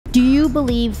you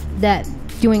believe that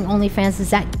doing OnlyFans,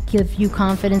 does that give you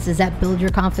confidence? Does that build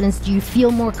your confidence? Do you feel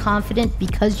more confident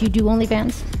because you do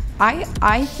OnlyFans?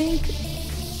 I think,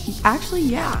 actually,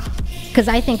 yeah. Because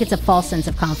I think it's a false sense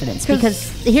of confidence.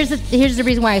 Because here's the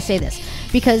reason why I say this.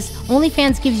 Because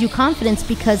OnlyFans gives you confidence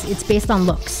because it's based on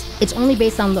looks. It's only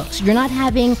based on looks. You're not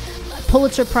having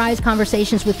Pulitzer Prize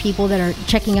conversations with people that are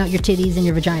checking out your titties and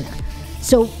your vagina.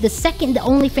 So the second the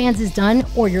OnlyFans is done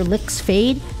or your looks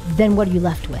fade, then what are you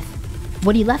left with?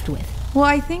 What are you left with? Well,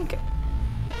 I think,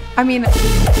 I mean...